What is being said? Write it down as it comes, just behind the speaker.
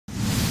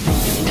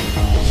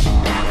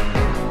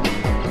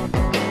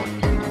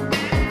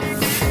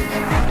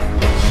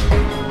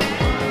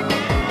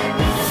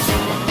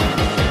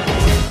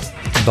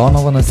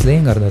Donovanas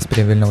Slijngardas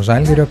prie Vilniaus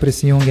Zalgirio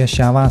prisijungė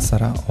šią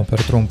vasarą, o per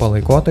trumpą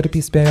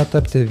laikotarpį spėjo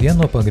tapti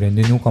vienu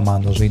pagrindinių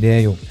komandos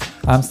žaidėjų.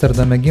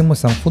 Amsterdame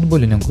gimusiam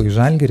futbolininkui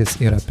Zalgiris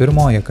yra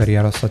pirmoji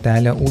karjeros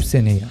stotelė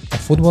užsienyje, o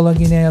futbolą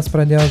gynėjas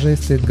pradėjo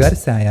žaisti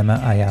garsiajame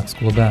Ajax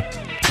klube.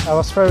 I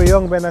was very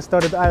young when I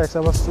started Ajax.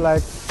 I was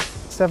like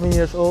 7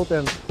 years old,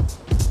 and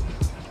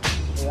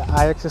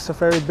Ajax is a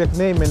very big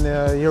name in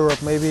Europe,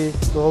 maybe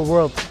the whole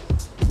world.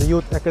 The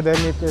youth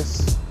academic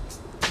is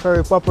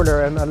very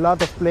popular, and a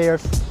lot of players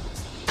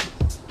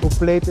who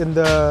played in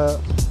the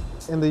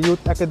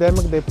youth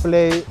academic, they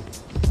play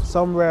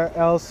somewhere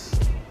else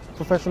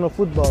professional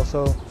football.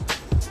 So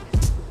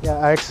yeah,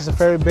 Ajax is a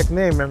very big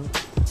name, and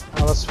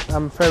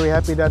I'm very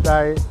happy that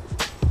I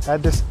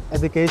had this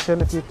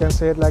education, if you can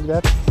say it like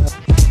that.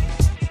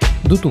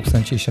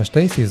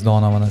 2006-aisiais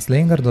Donovanas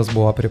Slijngardas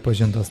buvo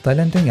pripažintas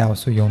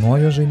talentingiausių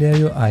jaunuoju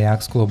žaidėjų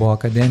Ajax klubo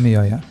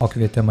akademijoje, o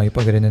kvietimą į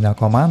pagrindinę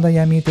komandą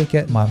jam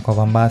įteikė Marko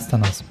Van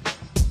Bastenas.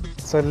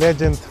 It's a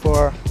legend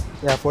for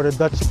the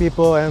Dutch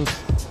people, and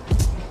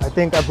I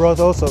think abroad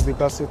also,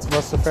 because it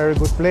was a very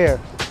good player.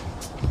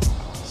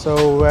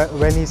 So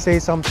when he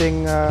says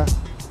something,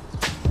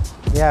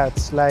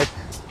 it's like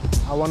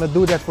I want to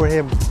do that for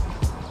him.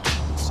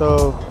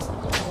 So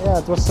yeah,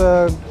 it was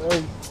a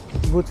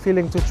good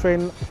feeling to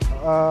train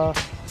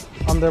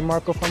under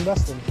Marco van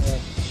Basten.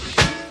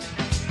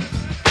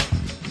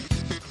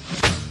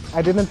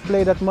 I didn't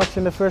play that much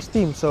in the first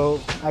team, so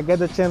I get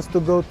a chance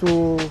to go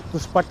to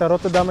Sparta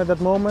Rotterdam at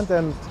that moment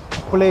and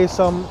play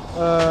some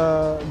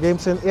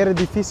games in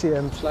Eredivisie.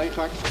 And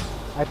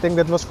I think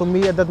that was for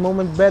me at that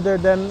moment better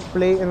than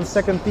play in the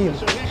second team.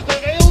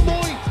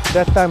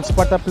 That time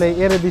Sparta played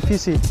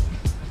Eredivisie,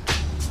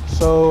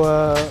 so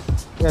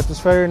it was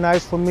very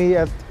nice for me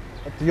at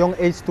a young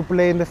age to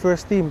play in the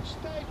first team,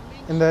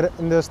 in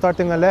the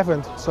starting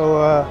 11.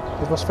 So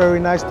it was very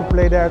nice to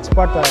play there at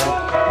Sparta.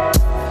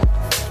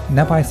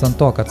 Nepaisant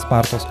to, kad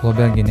Spartos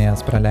klube gynėjas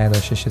praleido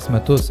 6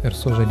 metus ir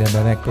sužaidė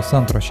beveik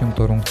 150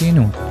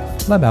 rungtynių,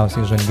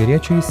 labiausiai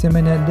žalgiriečiui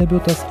įsiminė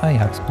debiutas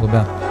Ajax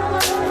klube.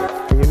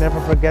 You never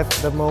forget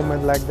that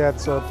moment like that,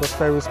 so it was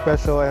very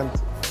special. And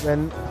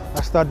when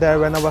I started there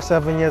when I was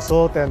 7 years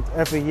old, and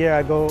every year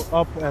I go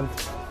up, and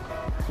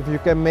if you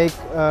can make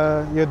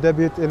your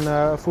debut in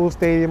a full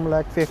stadium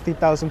like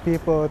 50,000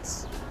 people,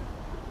 it's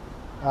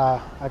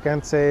I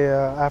can't say,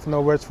 I have no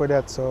words for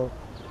that, so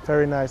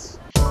very nice.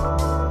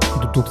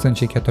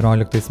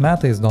 2014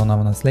 metais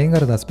Donovanas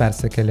Slijngardas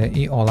persikėlė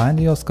į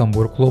Olandijos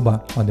Kambur klubą,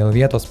 o dėl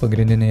vietos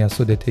pagrindinėje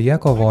sudėtyje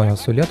kovojo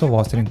su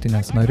Lietuvos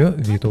rinktinės nariu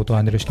Vytautu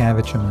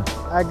Andriškevičiumi.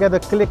 I get a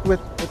click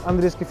with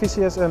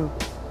Andriškevičius, and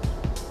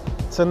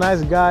it's a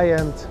nice guy,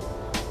 and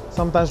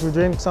sometimes we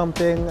drink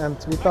something and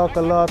we talk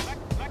a lot.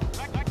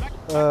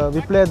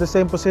 We play at the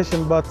same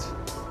position, but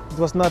it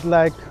was not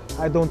like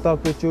I don't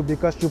talk with you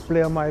because you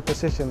play on my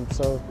position.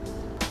 So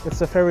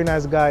it's a very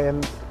nice guy,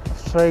 and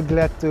I'm very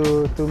glad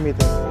to meet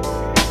him.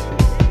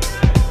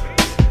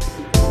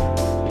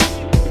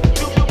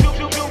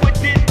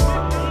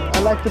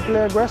 I like to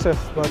play aggressive,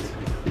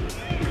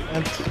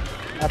 and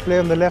I play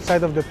on the left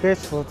side of the pitch,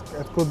 so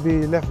it could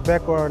be left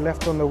back or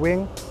left on the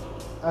wing.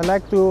 I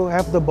like to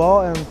have the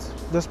ball and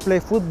just play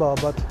football,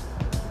 but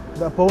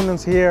the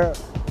opponents here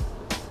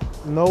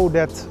know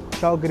that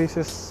Zalgiris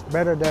is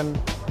better than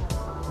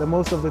the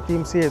most of the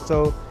teams here,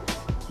 so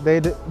they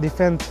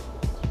defend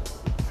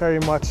very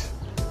much.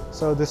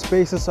 So the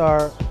spaces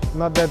are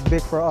not that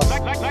big for us.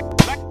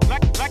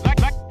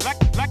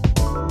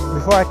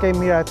 Before I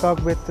came here, I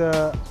talked with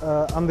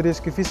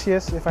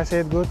Andriškevičius, if I say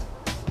it good,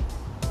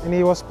 and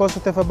he was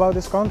positive about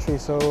this country.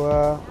 So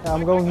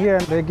I'm going here,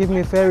 and they give me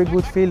a very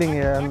good feeling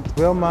here. And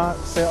Wilma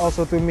said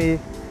also to me,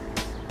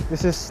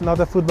 this is not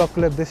a football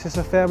club, this is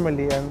a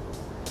family. And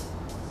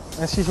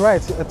she's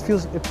right. It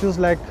feels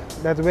like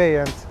that way,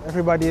 and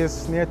everybody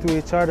is near to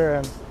each other,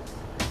 and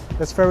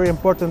that's very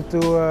important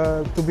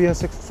to be a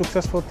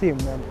successful team.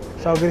 And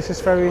Zalgiris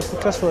is very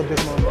successful at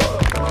this moment.